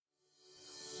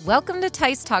Welcome to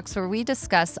Teis Talks, where we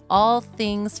discuss all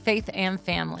things faith and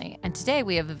family. And today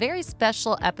we have a very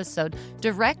special episode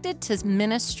directed to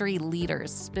ministry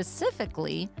leaders,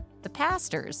 specifically the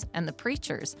pastors and the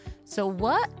preachers. So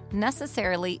what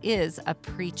necessarily is a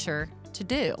preacher to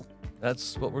do?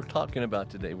 That's what we're talking about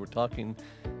today. We're talking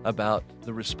about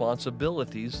the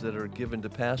responsibilities that are given to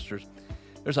pastors.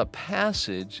 There's a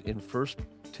passage in 1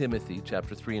 Timothy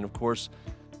chapter 3, and of course,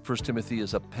 1 Timothy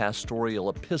is a pastoral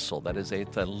epistle. That is,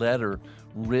 it's a letter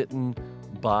written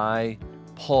by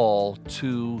Paul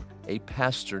to a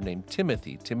pastor named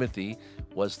Timothy. Timothy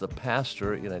was the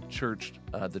pastor in a church,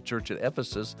 the church at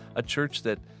Ephesus, a church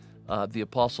that the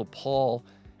Apostle Paul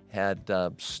had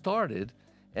started,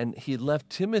 and he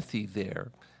left Timothy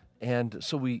there. And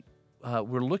so we're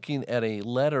looking at a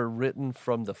letter written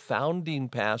from the founding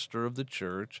pastor of the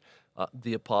church,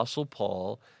 the Apostle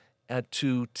Paul,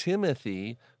 to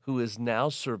Timothy, who is now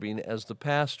serving as the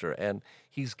pastor, and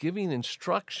he's giving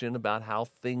instruction about how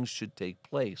things should take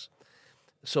place.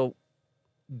 So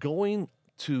going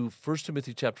to 1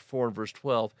 Timothy chapter 4 and verse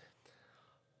 12,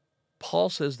 Paul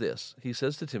says this. He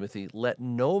says to Timothy, "Let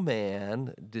no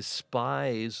man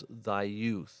despise thy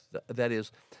youth." That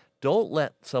is, don't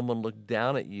let someone look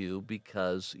down at you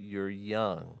because you're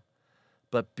young,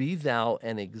 but be thou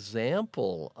an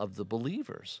example of the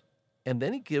believers. And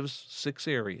then he gives 6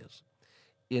 areas.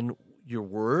 In your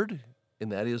word, and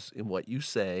that is in what you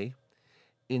say.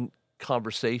 In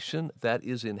conversation, that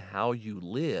is in how you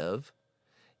live.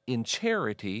 In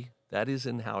charity, that is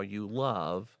in how you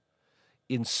love.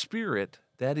 In spirit,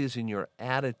 that is in your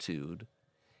attitude.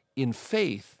 In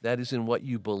faith, that is in what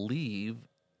you believe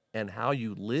and how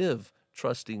you live,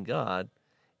 trusting God.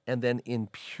 And then in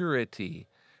purity,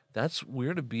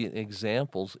 we're to be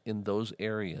examples in those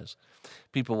areas.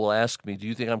 People will ask me, do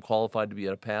you think I'm qualified to be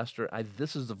a pastor?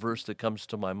 This is the verse that comes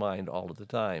to my mind all of the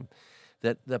time,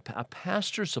 that a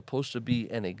pastor is supposed to be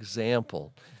an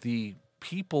example. The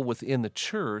people within the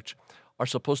church are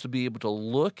supposed to be able to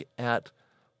look at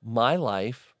my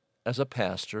life as a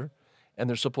pastor, and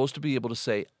they're supposed to be able to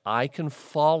say, I can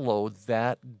follow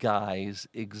that guy's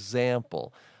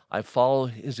example. I follow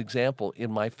his example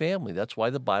in my family. That's why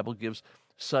the Bible gives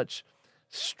such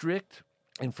strict,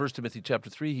 in 1 Timothy chapter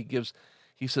 3,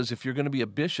 he says, if you're going to be a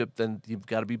bishop, then you've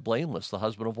got to be blameless, the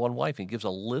husband of one wife. He gives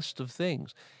a list of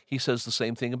things. He says the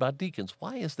same thing about deacons.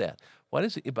 Why is that?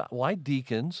 Why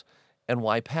deacons and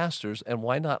why pastors and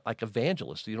why not like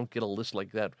evangelists? You don't get a list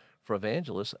like that for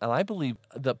evangelists. And I believe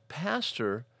the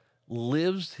pastor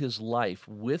lives his life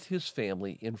with his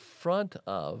family in front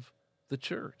of the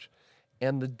church.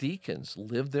 And the deacons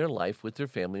live their life with their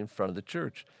family in front of the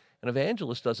church. An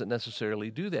evangelist doesn't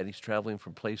necessarily do that. He's traveling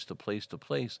from place to place to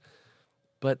place.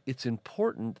 But it's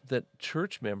important that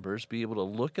church members be able to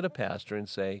look at a pastor and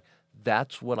say,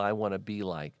 that's what I want to be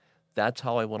like. That's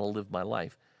how I want to live my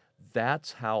life.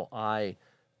 That's how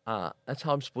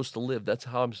I'm supposed to live. That's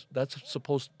how I'm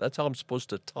supposed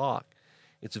to talk.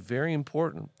 It's very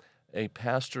important. A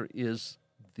pastor is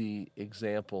the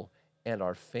example, and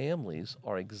our families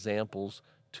are examples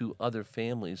to other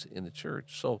families in the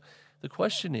church. So the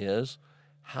question is,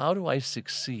 how do I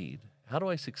succeed? How do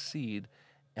I succeed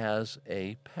as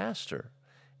a pastor?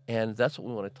 And that's what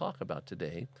we want to talk about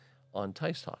today on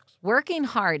Teis Talks. Working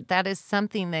hard, that is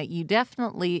something that you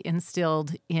definitely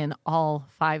instilled in all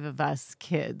 5 of us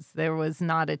kids. There was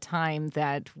not a time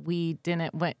that we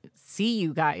didn't see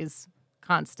you guys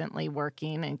constantly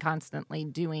working and constantly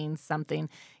doing something.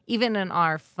 Even in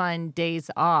our fun days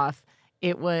off,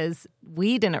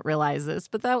 we didn't realize this,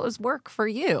 but that was work for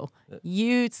you.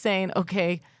 You saying,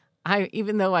 okay,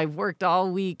 even though I've worked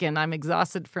all week and I'm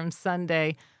exhausted from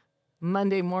Sunday,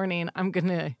 Monday morning, I'm going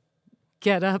to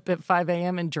get up at 5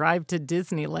 a.m. and drive to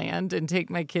Disneyland and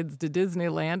take my kids to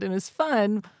Disneyland. And it's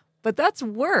fun, but that's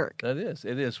work. That is.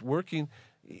 It is. Working.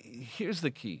 Here's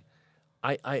the key.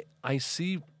 I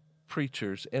see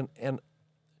preachers, and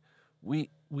we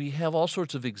have all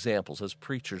sorts of examples as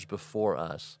preachers before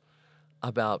us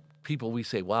about people we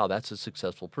say, wow, that's a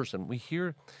successful person. We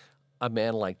hear a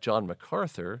man like John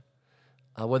MacArthur,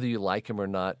 whether you like him or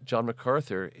not. John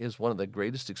MacArthur is one of the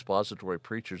greatest expository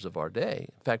preachers of our day.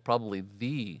 In fact, probably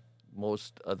the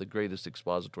greatest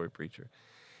expository preacher.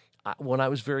 When I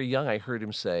was very young, I heard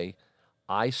him say,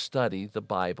 I study the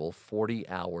Bible 40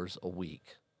 hours a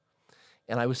week.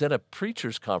 And I was at a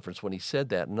preacher's conference when he said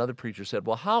that. Another preacher said,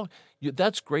 well,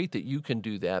 that's great that you can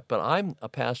do that, but I'm a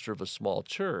pastor of a small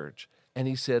church. And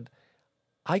he said,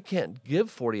 I can't give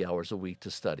 40 hours a week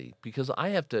to study because I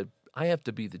have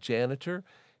to be the janitor.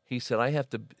 He said, I have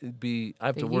to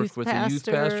work with the youth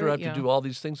pastor. I have to do all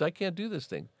these things. I can't do this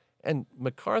thing. And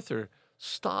MacArthur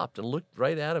stopped and looked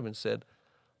right at him and said,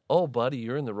 "Oh, buddy,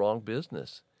 you're in the wrong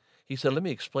business." He said, "Let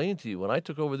me explain to you. When I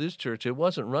took over this church, it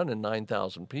wasn't running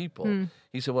 9,000 people."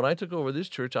 He said, "When I took over this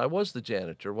church, I was the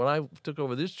janitor. When I took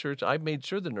over this church, I made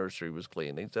sure the nursery was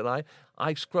clean." He said,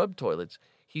 I scrubbed toilets.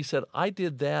 He said, "I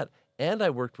did that, and I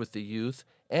worked with the youth,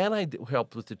 and I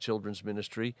helped with the children's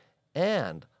ministry,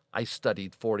 and I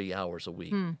studied 40 hours a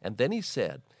week." And then he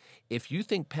said, "If you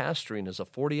think pastoring is a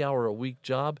 40-hour-a-week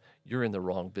job, you're in the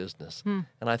wrong business." And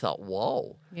I thought,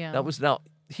 whoa. Yeah.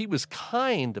 He was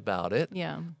kind about it.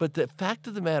 Yeah. But the fact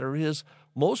of the matter is,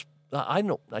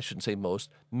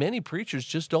 many preachers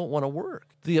just don't want to work.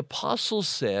 The apostles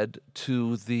said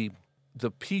to the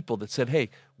people that said, "Hey,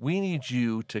 we need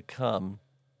you to come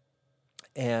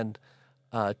and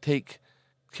take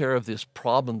care of this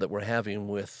problem that we're having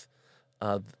with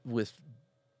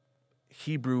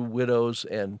Hebrew widows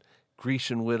and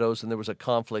Grecian widows," and there was a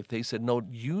conflict. They said, "No,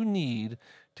 we need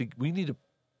to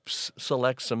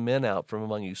select some men out from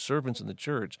among you, servants in the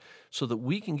church, so that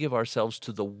we can give ourselves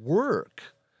to the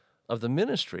work of the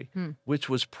ministry, which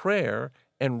was prayer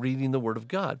and reading the Word of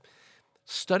God."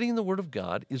 Studying the Word of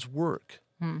God is work.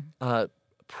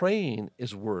 Praying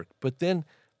is work. But then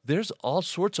there's all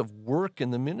sorts of work in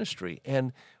the ministry.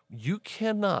 And you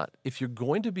cannot, if you're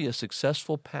going to be a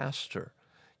successful pastor,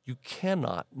 you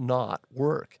cannot not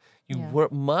work. You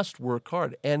must work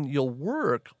hard, and you'll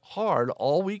work hard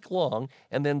all week long,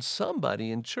 and then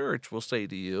somebody in church will say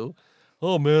to you,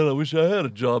 "Oh, man, I wish I had a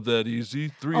job that easy,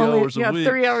 3 hours a week."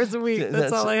 3 hours a week.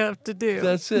 That's all I have to do.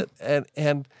 That's it.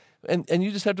 And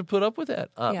you just have to put up with that.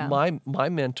 My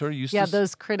mentor used to... Yeah,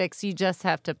 those critics, you just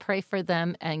have to pray for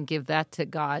them and give that to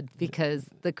God, because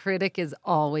the critic is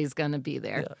always going to be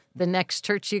there. Yeah. The next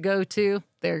church you go to,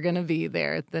 they're going to be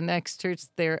there. The next church,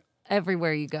 they're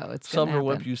everywhere you go. It's going to happen. Sumner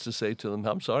Wimp used to say to them,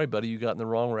 "I'm sorry, buddy, you got in the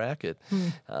wrong racket."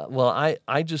 Well,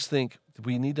 I just think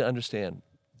we need to understand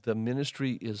the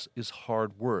ministry is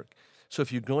hard work. So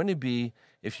if you're going to be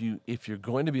if you're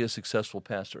going to be a successful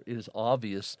pastor, it is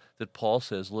obvious that Paul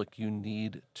says, look, you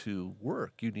need to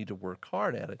work. You need to work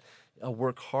hard at it.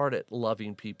 Work hard at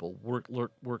loving people. Work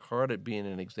hard at being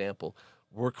an example.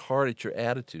 Work hard at your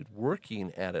attitude,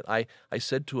 working at it. I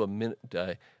said to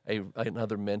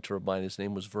another mentor of mine, his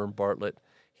name was Vern Bartlett.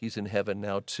 He's in heaven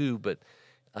now too, but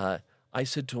I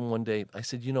said to him one day, I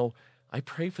said, I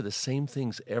pray for the same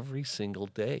things every single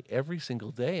day.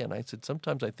 And I said,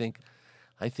 sometimes I think,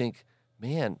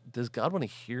 man, does God want to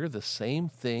hear the same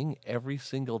thing every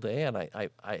single day? And I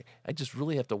just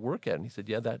really have to work at it. And he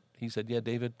said, yeah,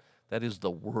 David, that is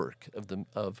the work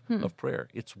of prayer.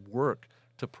 It's work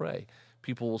to pray.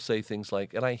 People will say things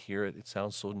like, and I hear it, it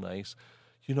sounds so nice,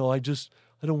 I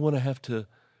don't want to have to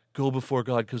go before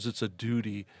God because it's a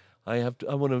duty. I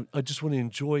just want to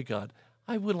enjoy God.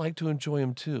 I would like to enjoy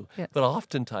him too. Yes. But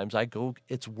oftentimes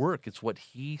it's work. It's what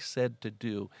he said to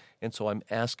do. And so I'm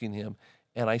asking him,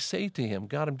 and I say to him,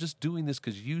 God, I'm just doing this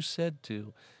because you said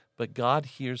to. But God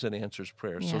hears and answers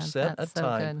prayer. Yeah, so set a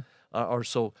time.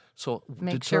 So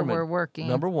make sure we're working.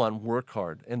 Number one, work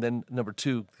hard. And then number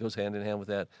two goes hand in hand with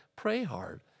that. Pray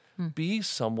hard. Be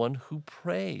someone who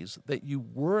prays, that you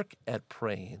work at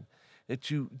praying, that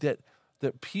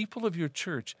people of your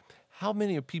church, how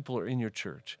many people are in your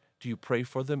church? Do you pray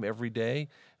for them every day?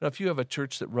 Now, if you have a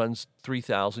church that runs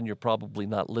 3,000, you're probably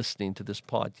not listening to this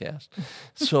podcast.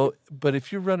 So, but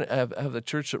if you have a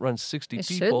church that runs 60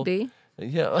 people, should be.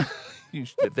 Yeah,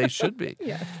 they should be.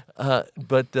 Yes.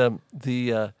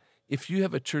 If you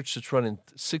have a church that's running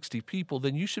 60 people,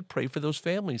 then you should pray for those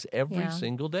families every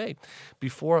single day.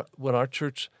 When our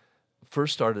church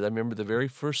first started, I remember the very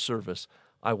first service,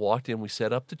 I walked in, we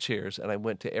set up the chairs, and I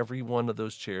went to every one of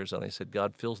those chairs, and I said,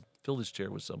 God, fill this chair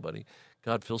with somebody.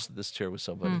 God, fill this chair with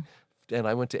somebody. And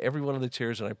I went to every one of the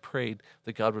chairs, and I prayed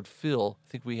that God would fill,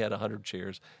 I think we had 100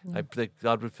 chairs, that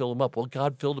God would fill them up. Well,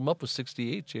 God filled them up with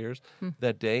 68 chairs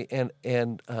that day, and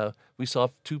we saw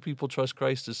 2 people trust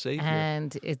Christ as Savior.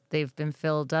 And they've been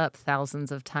filled up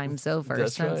thousands of times over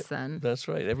since then. That's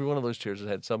right. Every one of those chairs has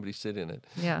had somebody sit in it.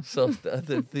 Yeah. So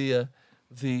the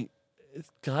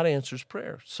God answers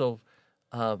prayer. So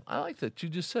I like that you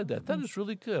just said that. That is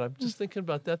really good. I'm just thinking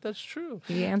about that. That's true.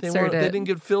 He answered it. They didn't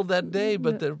get filled that day,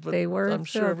 but they were. I'm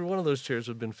sure every one of those chairs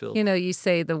have been filled. You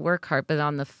say the work hard, but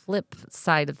on the flip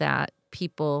side of that,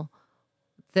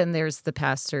 then there's the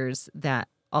pastors that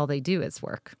all they do is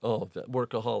work. Oh, the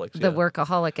workaholics. The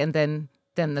workaholic, and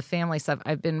then the family stuff.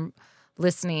 I've been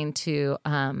listening to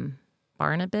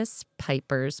Barnabas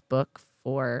Piper's book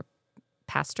for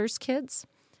pastors' kids.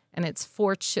 And it's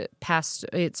for church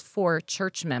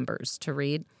members to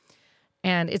read,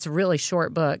 and it's a really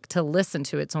short book to listen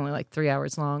to. It's only like 3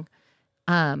 hours long,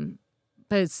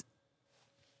 but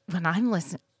when I'm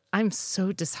listening, I'm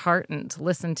so disheartened to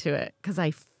listen to it because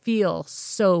I feel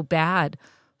so bad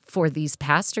for these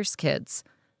pastors' kids.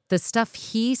 The stuff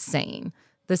he's saying,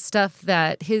 the stuff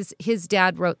that his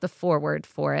dad wrote the foreword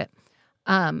for it.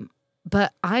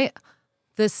 But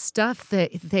the stuff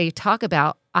that they talk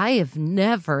about, I have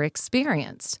never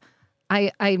experienced.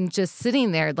 I'm just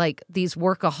sitting there like these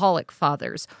workaholic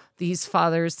fathers,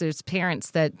 there's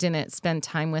parents that didn't spend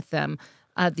time with them,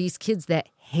 these kids that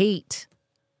hate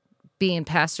being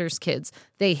pastors' kids.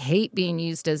 They hate being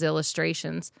used as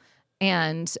illustrations.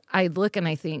 And I look and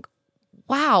I think,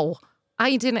 wow,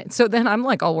 I didn't. So then I'm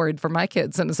like all worried for my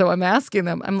kids. And so I'm asking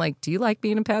them, I'm like, do you like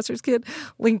being a pastor's kid?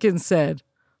 Lincoln said,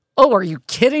 oh, are you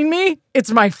kidding me? It's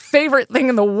my favorite thing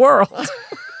in the world.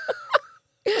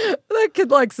 That kid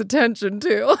likes attention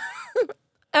too.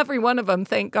 Every one of them,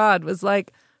 thank God, was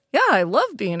like, yeah, I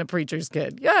love being a preacher's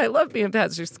kid. Yeah, I love being a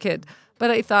pastor's kid. But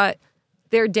I thought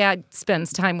their dad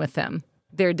spends time with them.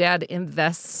 Their dad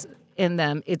invests in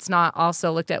them. It's not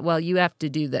also looked at, well, you have to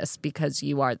do this because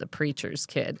you are the preacher's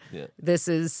kid. Yeah. This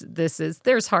is,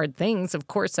 there's hard things. Of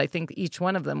course, I think each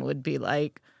one of them would be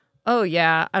like, oh,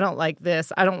 yeah, I don't like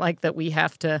this. I don't like that we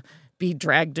have to be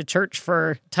dragged to church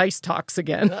for Teis talks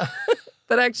again.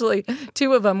 But actually,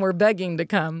 two of them were begging to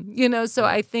come, so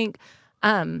I think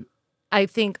on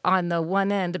the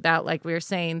one end about, like we were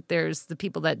saying, there's the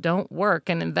people that don't work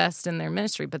and invest in their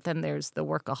ministry, but then there's the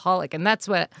workaholic. And that's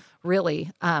what really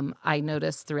I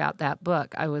noticed throughout that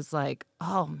book. I was like,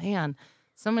 oh, man,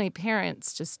 so many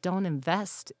parents just don't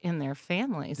invest in their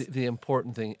families. The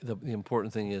important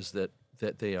thing is that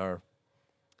they are,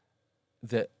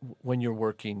 that when you're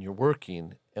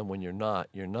working, and when you're not,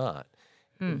 you're not.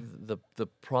 The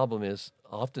problem is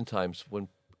oftentimes when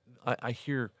I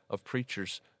hear of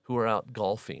preachers who are out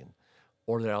golfing,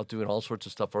 or they're out doing all sorts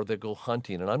of stuff, or they go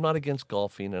hunting. And I'm not against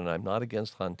golfing, and I'm not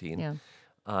against hunting. Yeah.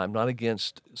 I'm not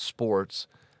against sports.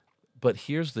 But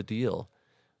here's the deal.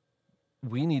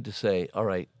 We need to say, all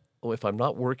right, if I'm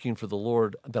not working for the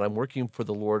Lord, then I'm working for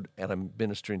the Lord and I'm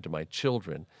ministering to my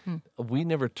children. We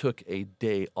never took a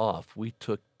day off. We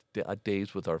took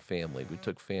days with our family. We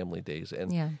took family days,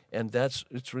 and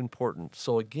it's important.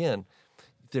 So again,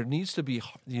 you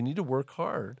need to work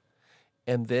hard,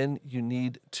 and then you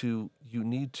need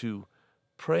to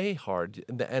pray hard.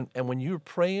 And when you're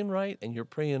praying right, and you're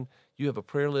praying, you have a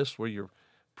prayer list where you're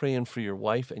praying for your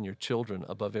wife and your children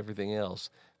above everything else,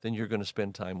 then you're going to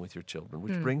spend time with your children.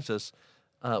 Which brings us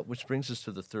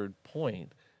to the third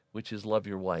point, which is love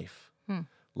your wife.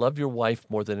 Love your wife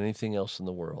more than anything else in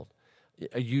the world.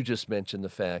 You just mentioned the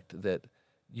fact that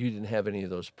you didn't have any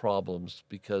of those problems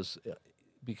because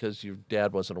your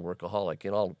dad wasn't a workaholic.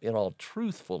 In all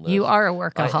truthfulness, you are a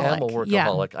workaholic. I am a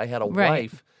workaholic. Yeah. I had a right.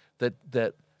 wife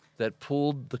that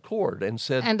pulled the cord and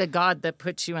said, and a God that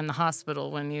put you in the hospital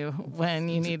when you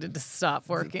needed to stop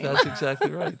working. That's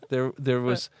exactly right. There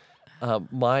was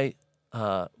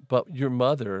but your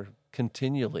mother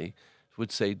continually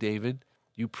would say, David,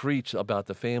 you preach about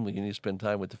the family. You need to spend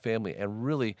time with the family, and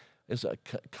really is a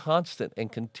constant and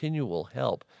continual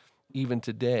help, even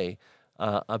today,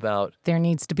 about... There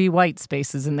needs to be white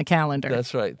spaces in the calendar.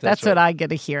 That's right. That's what I get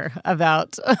to hear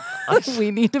about.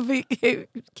 We need to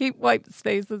keep white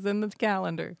spaces in the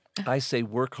calendar. I say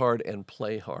work hard and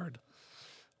play hard.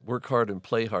 Work hard and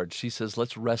play hard. She says,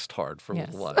 let's rest hard for a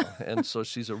little while. And so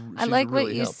she's I like really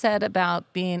what you said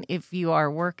about being, if you are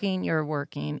working, you're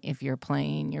working. If you're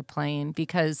playing, you're playing.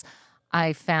 Because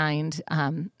I find...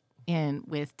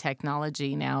 with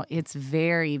technology now, it's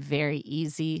very, very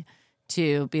easy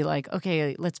to be like,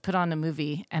 okay, let's put on a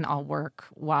movie and I'll work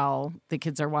while the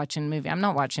kids are watching a movie. I'm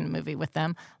not watching a movie with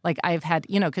them. Like I've had,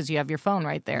 because you have your phone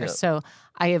right there. Yep. So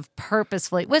I have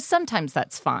purposefully, sometimes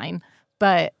that's fine,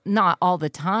 but not all the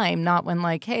time. Not when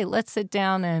like, hey, let's sit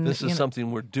down and... This is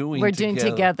something we're doing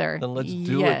together. Then let's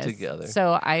do it together.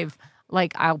 So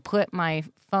I'll put my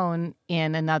phone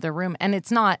in another room, and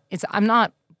I'm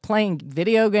not playing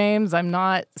video games. I'm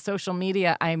not social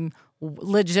media. I'm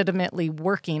legitimately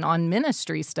working on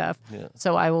ministry stuff. Yeah.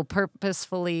 So I will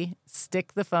purposefully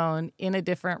stick the phone in a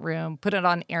different room, put it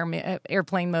on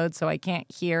airplane mode so I can't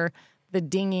hear the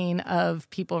dinging of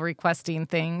people requesting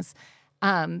things,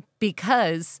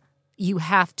 because you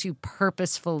have to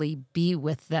purposefully be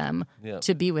with them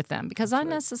to be with them. Because I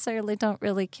necessarily don't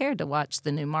really care to watch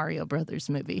the new Mario Brothers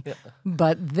movie,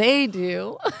 but they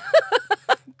do.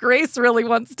 Grace really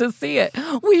wants to see it.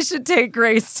 We should take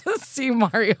Grace to see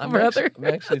Mario Brothers. I'm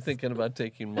actually thinking about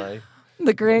taking the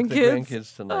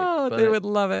grandkids tonight. Oh, they would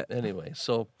love it. Anyway,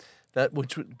 so that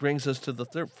which brings us to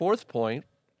the fourth point: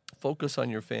 focus on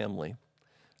your family.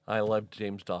 I love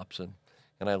James Dobson,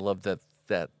 and I love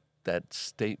that that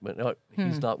statement. No,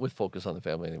 he's not with Focus on the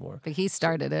Family anymore. But he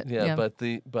started it. Yeah,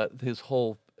 but his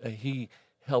whole he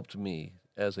helped me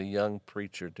as a young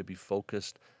preacher to be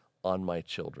focused on my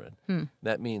children.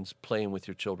 That means playing with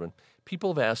your children.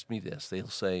 People have asked me this. They'll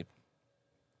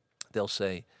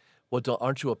say, well,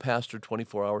 aren't you a pastor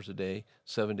 24 hours a day,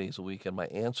 7 days a week? And my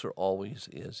answer always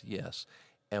is yes.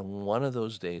 And one of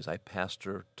those days, I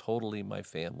pastor totally my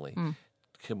family.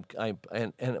 And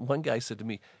one guy said to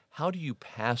me, how do you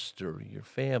pastor your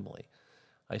family?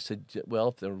 I said, well,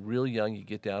 if they're real young, you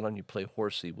get down and you play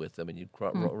horsey with them, and you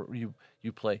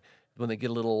play. When they get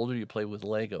a little older, you play with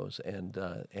Legos, and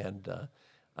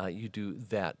you do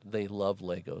that. They love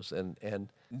Legos,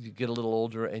 and you get a little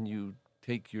older, and you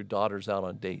take your daughters out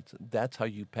on dates. That's how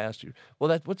you pastor.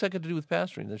 Well, what's that got to do with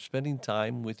pastoring? They're spending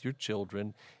time with your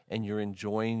children, and you're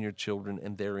enjoying your children,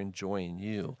 and they're enjoying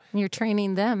you. You're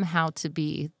training them how to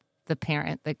be the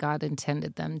parent that God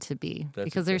intended them to be.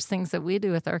 Because there's things that we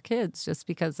do with our kids just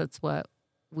because that's what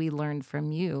we learned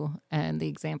from you and the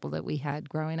example that we had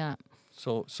growing up.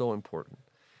 So important.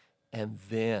 And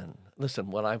then, listen,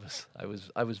 when I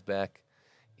was back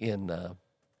in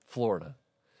Florida,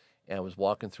 and I was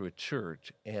walking through a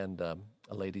church, and a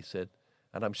lady said,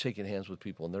 and I'm shaking hands with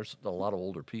people, and there's a lot of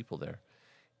older people there,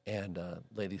 and a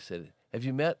lady said, have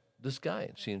you met this guy?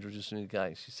 And she introduced me to the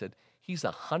guy. She said, he's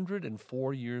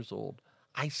 104 years old.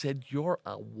 I said, you're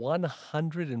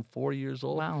 104 years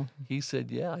old? Wow. He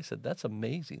said, yeah. I said, that's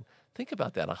amazing. Think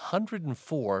about that,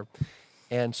 104.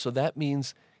 And so that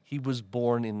means he was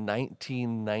born in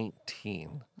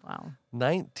 1919. Wow.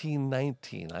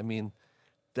 1919. I mean,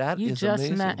 that you is just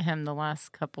amazing. met him the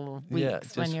last couple of weeks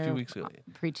just when a you're few weeks ago.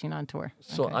 Preaching on tour.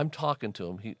 So Okay. I'm talking to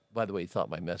him. By the way, he thought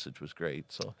my message was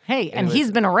great. So hey, and anyway,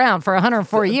 he's been around for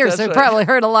 104 years, so he probably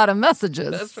heard a lot of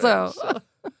messages. That's so.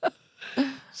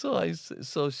 Right.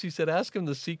 So she said, ask him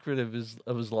the secret of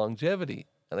his longevity.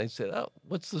 And I said, oh,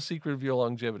 what's the secret of your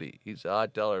longevity? He said, I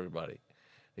tell everybody.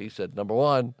 He said, number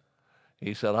one,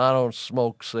 he said, I don't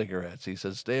smoke cigarettes. He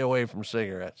said, stay away from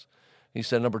cigarettes. He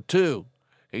said, number two,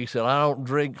 he said, I don't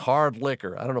drink hard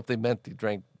liquor. I don't know if they meant he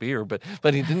drank beer, but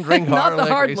he didn't drink hard liquor.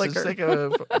 Hard he liquor. said, stay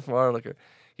away from hard liquor.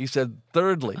 He said,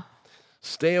 thirdly,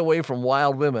 stay away from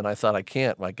wild women. I thought, I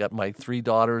can't. I got my 3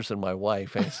 daughters and my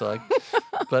wife. And so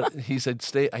but he said,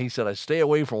 I stay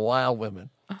away from wild women.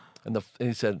 And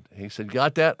he said,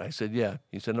 got that? I said, yeah.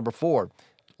 He said, number 4,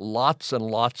 lots and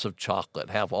lots of chocolate.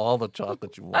 Have all the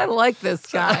chocolate you want. I like this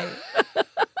guy.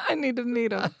 I need to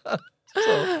meet him.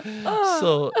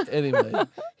 So anyway,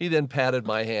 he then patted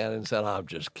my hand and said, I'm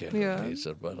just kidding. Yeah. He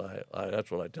said, but I that's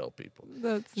what I tell people.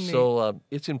 That's neat. So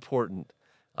it's important.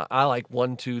 I like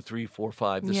 1, 2, 3, 4,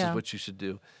 5. This is Yeah. what you should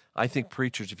do. I think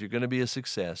preachers, if you're going to be a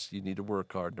success, you need to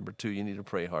work hard. Number 2, you need to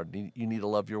pray hard. You need to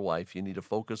love your wife. You need to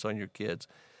focus on your kids.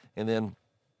 And then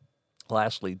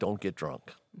lastly, don't get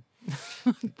drunk.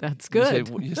 That's good.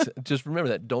 Just remember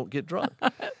that. Don't get drunk.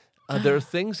 There are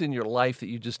things in your life that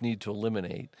you just need to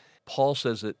eliminate. Paul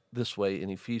says it this way in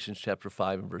Ephesians chapter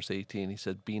 5 and verse 18. He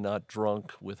said, be not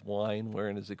drunk with wine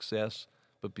wherein is excess,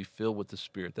 but be filled with the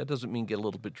Spirit. That doesn't mean get a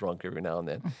little bit drunk every now and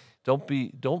then.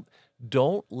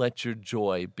 Don't let your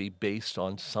joy be based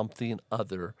on something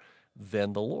other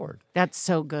than the Lord. That's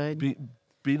so good.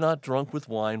 Be not drunk with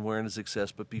wine wherein is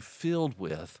excess, but be filled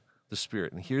with the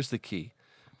Spirit. And here's the key.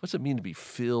 What's it mean to be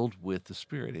filled with the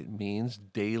Spirit? It means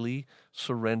daily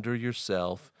surrender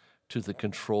yourself to the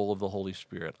control of the Holy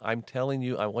Spirit. I'm telling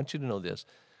you, I want you to know this.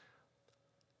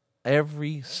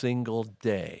 Every single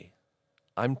day,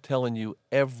 I'm telling you,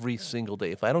 every single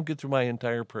day, if I don't get through my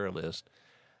entire prayer list,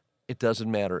 it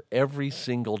doesn't matter. Every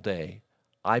single day,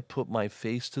 I put my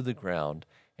face to the ground,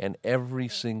 and every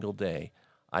single day,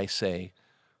 I say,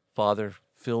 Father,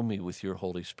 fill me with your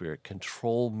Holy Spirit.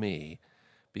 Control me,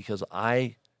 because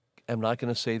I am not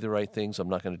going to say the right things. I'm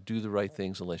not going to do the right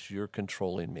things unless you're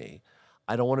controlling me.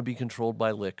 I don't want to be controlled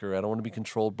by liquor. I don't want to be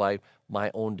controlled by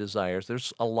my own desires.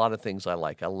 There's a lot of things I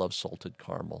like. I love salted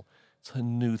caramel. It's a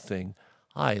new thing.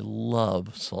 I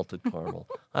love salted caramel.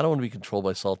 I don't want to be controlled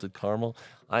by salted caramel.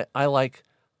 I like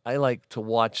to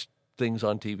watch things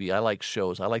on TV. I like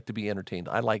shows. I like to be entertained.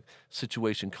 I like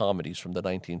situation comedies from the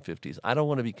 1950s. I don't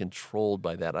want to be controlled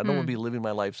by that. I don't want to be living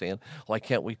my life saying, oh, I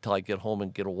can't wait till I get home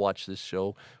and get to watch this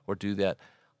show or do that.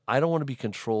 I don't want to be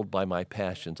controlled by my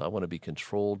passions. I want to be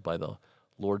controlled by the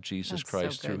Lord Jesus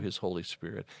Christ through his Holy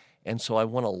Spirit. And so I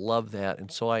want to love that.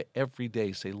 And so I every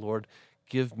day say, Lord,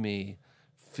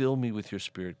 fill me with your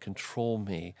Spirit, control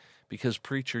me. Because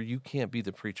preacher, you can't be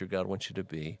the preacher God wants you to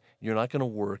be. You're not going to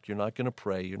work. You're not going to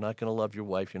pray. You're not going to love your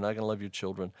wife. You're not going to love your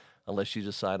children unless you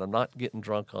decide, I'm not getting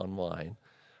drunk on wine.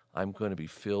 I'm going to be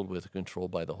filled with and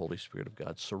controlled by the Holy Spirit of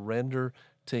God. Surrender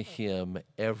to him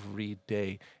every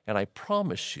day. And I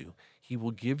promise you, he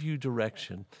will give you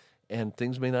direction. And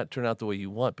things may not turn out the way you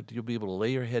want, but you'll be able to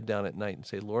lay your head down at night and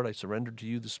say, Lord, I surrendered to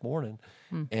you this morning,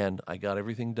 and I got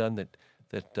everything done that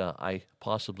I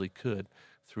possibly could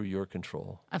through your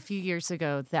control. A few years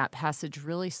ago, that passage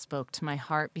really spoke to my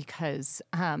heart because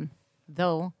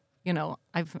though,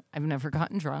 I've never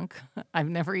gotten drunk. I've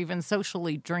never even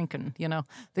socially drinking,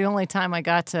 The only time I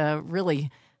got to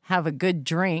really have a good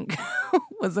drink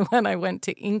was when I went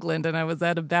to England and I was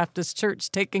at a Baptist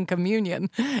church taking communion,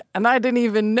 and I didn't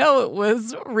even know it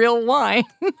was real wine.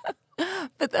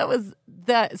 But that was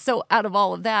that. So out of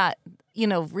all of that,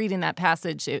 reading that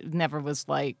passage, it never was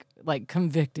like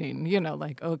convicting,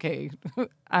 like, okay,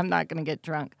 I'm not going to get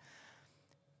drunk.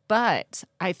 But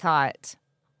I thought,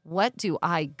 what do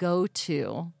I go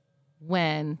to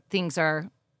when things are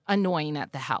annoying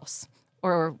at the house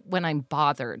or when I'm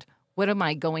bothered? What am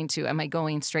I going to? Am I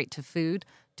going straight to food?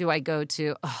 Do I go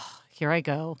to, here I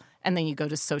go. And then you go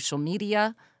to social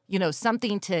media,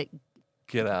 something to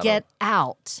get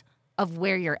out of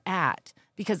where you're at.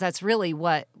 Because that's really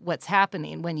what's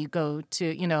happening when you go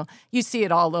to, you see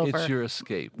it all over. It's your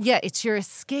escape. Yeah, it's your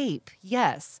escape,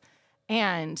 yes.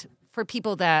 And for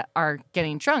people that are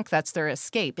getting drunk, that's their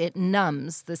escape. It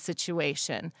numbs the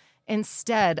situation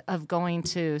instead of going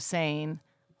to saying,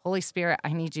 Holy Spirit,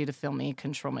 I need you to fill me,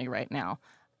 control me right now.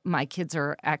 My kids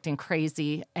are acting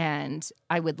crazy, and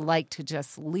I would like to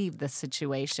just leave the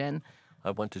situation.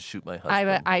 I want to shoot my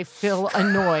husband. I feel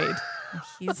annoyed.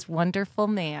 He's a wonderful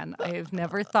man. I have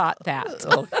never thought that.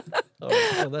 Oh,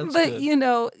 well, that's but,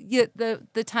 good.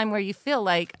 The time where you feel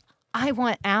like, I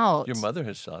want out. Your mother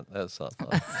has thought. I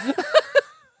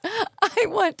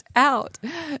want out.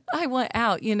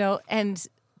 And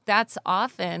that's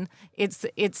often,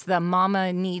 it's the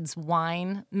mama needs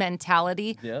wine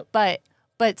mentality. Yep. But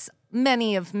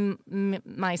many of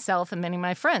myself and many of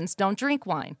my friends don't drink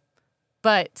wine.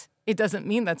 But it doesn't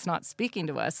mean that's not speaking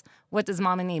to us. What does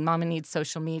mama need? Mama needs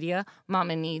social media.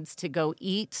 Mama needs to go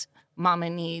eat. Mama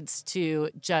needs to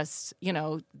just,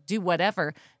 do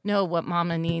whatever. No, what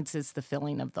mama needs is the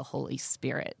filling of the Holy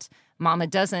Spirit. Mama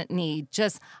doesn't need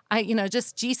just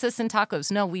Jesus and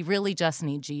tacos. No, we really just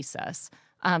need Jesus.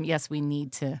 Yes, we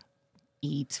need to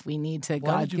eat. We need to.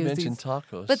 Why did you mention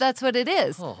tacos? But that's what it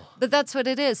is. Oh. But that's what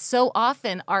it is. So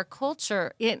often our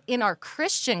culture, in our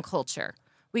Christian culture,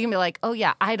 we can be like, oh,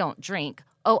 yeah, I don't drink.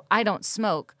 Oh, I don't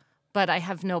smoke. But I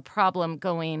have no problem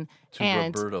going to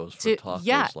Roberto's for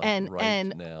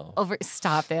tacos now.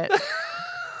 Stop it.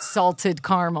 Salted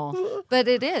caramel. But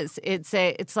it is.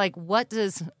 It's like, what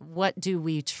do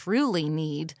we truly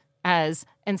need as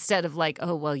instead of like,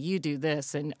 oh, well, you do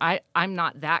this and I'm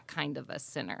not that kind of a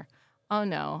sinner. Oh,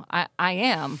 no, I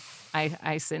am.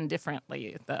 I sin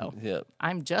differently, though. Yep.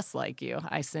 I'm just like you.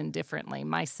 I sin differently.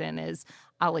 My sin is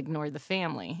I'll ignore the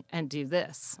family and do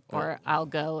this, or I'll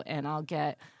go and I'll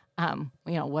get,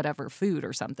 whatever food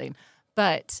or something.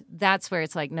 But that's where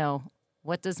it's like, no,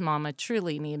 what does mama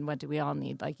truly need? What do we all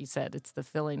need? Like you said, it's the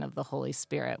filling of the Holy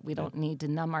Spirit. We don't need to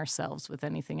numb ourselves with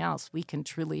anything else. We can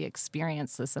truly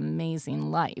experience this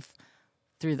amazing life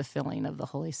through the filling of the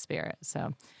Holy Spirit.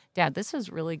 So, Dad, this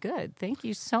was really good. Thank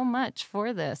you so much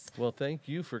for this. Well, thank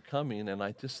you for coming, and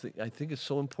I think it's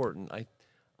so important.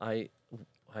 I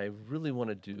really want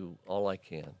to do all I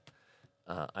can.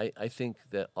 I think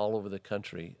that all over the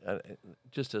country,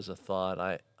 just as a thought,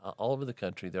 all over the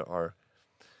country there are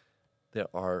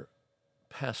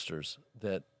pastors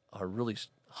that are really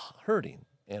hurting,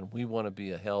 and we want to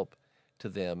be a help to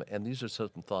them. And these are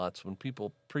certain thoughts. When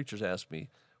preachers ask me,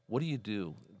 what do you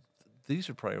do? These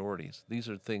are priorities. These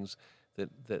are things that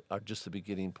are just the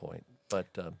beginning point. But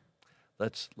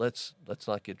let's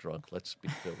not get drunk. Let's be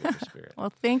filled with the Spirit.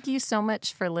 Well, thank you so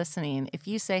much for listening. If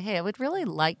you say, hey, I would really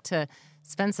like to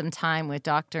spend some time with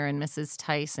Dr. and Mrs.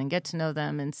 Teis and get to know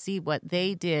them and see what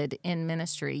they did in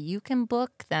ministry, you can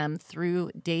book them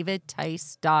through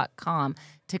davidteis.com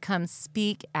to come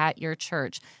speak at your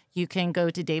church. You can go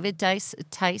to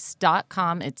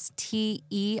davidteis.com. It's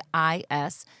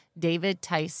TEIS,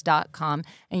 davidteis.com,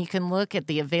 and you can look at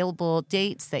the available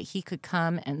dates that he could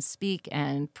come and speak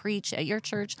and preach at your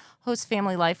church, host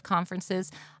family life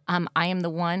conferences. I am the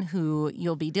one who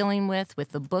you'll be dealing with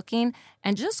the booking.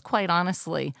 And just quite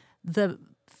honestly, the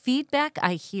feedback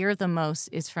I hear the most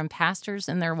is from pastors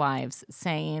and their wives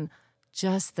saying,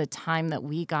 just the time that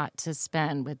we got to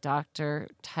spend with Dr.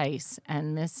 Teis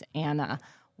and Miss Anna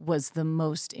was the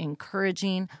most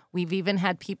encouraging. We've even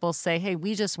had people say, hey,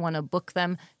 we just want to book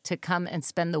them to come and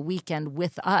spend the weekend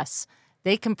with us.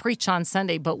 They can preach on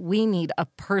Sunday, but we need a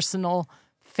personal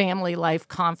family life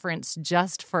conference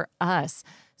just for us.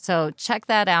 So check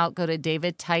that out. Go to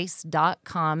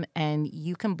davidteis.com and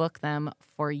you can book them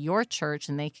for your church,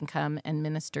 and they can come and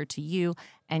minister to you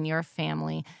and your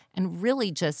family and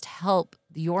really just help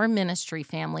your ministry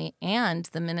family and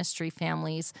the ministry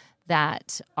families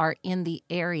that are in the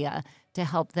area to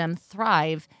help them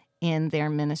thrive in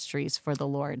their ministries for the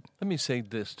Lord. Let me say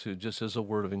this too, just as a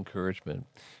word of encouragement.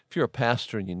 If you're a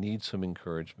pastor and you need some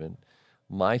encouragement,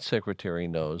 my secretary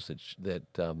knows that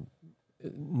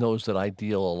I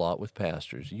deal a lot with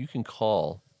pastors. You can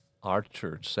call our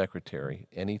church secretary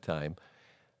anytime.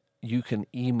 You can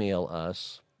email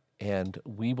us, and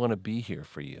we want to be here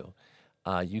for you.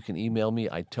 You can email me.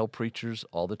 I tell preachers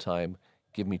all the time,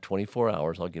 give me 24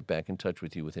 hours. I'll get back in touch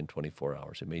with you within 24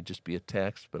 hours. It may just be a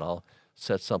text, but I'll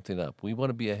set something up. We want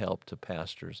to be a help to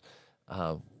pastors.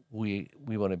 We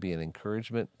want to be an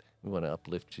encouragement. We want to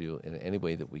uplift you in any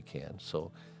way that we can.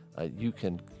 So you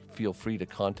can feel free to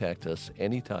contact us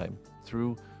anytime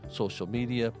through social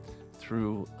media,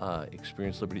 through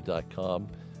experienceliberty.com.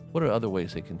 What are other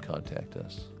ways they can contact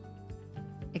us?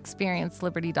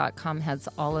 ExperienceLiberty.com has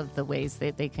all of the ways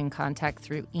that they can contact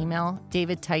through email.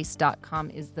 DavidTeis.com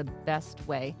is the best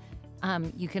way.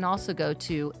 You can also go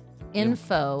to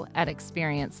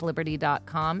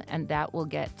info@experienceliberty.com, and that will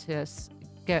get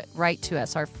right to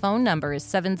us. Our phone number is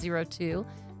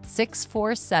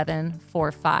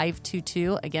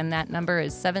 702-647-4522. Again, that number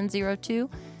is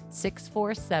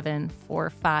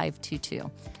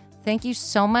 702-647-4522. Thank you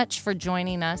so much for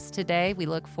joining us today. We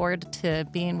look forward to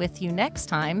being with you next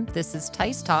time. This is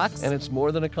Teis Talks. And it's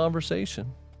more than a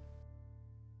conversation.